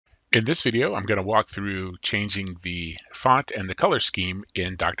In this video, I'm going to walk through changing the font and the color scheme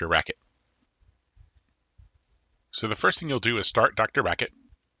in DrRacket. So the first thing you'll do is start DrRacket.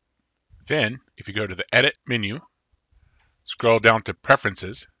 Then, if you go to the Edit menu, scroll down to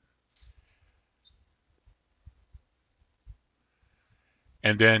Preferences,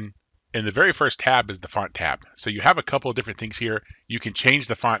 and then in the very first tab is the Font tab. So you have a couple of different things here. You can change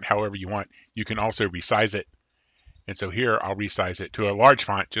the font however you want. You can also resize it. And so here I'll resize it to a large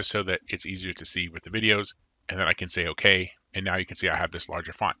font just so that it's easier to see with the videos. And then I can say OK. And now you can see I have this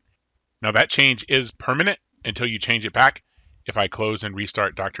larger font. Now that change is permanent until you change it back. If I close and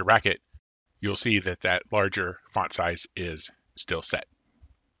restart DrRacket, you'll see that that larger font size is still set.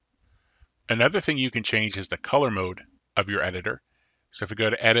 Another thing you can change is the color mode of your editor. So if we go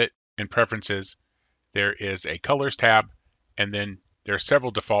to Edit and Preferences, there is a Colors tab, and then there are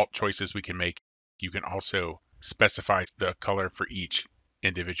several default choices we can make. You can also specify the color for each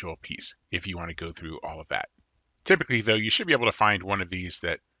individual piece if you want to go through all of that. Typically, though, you should be able to find one of these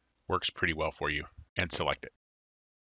that works pretty well for you and select it.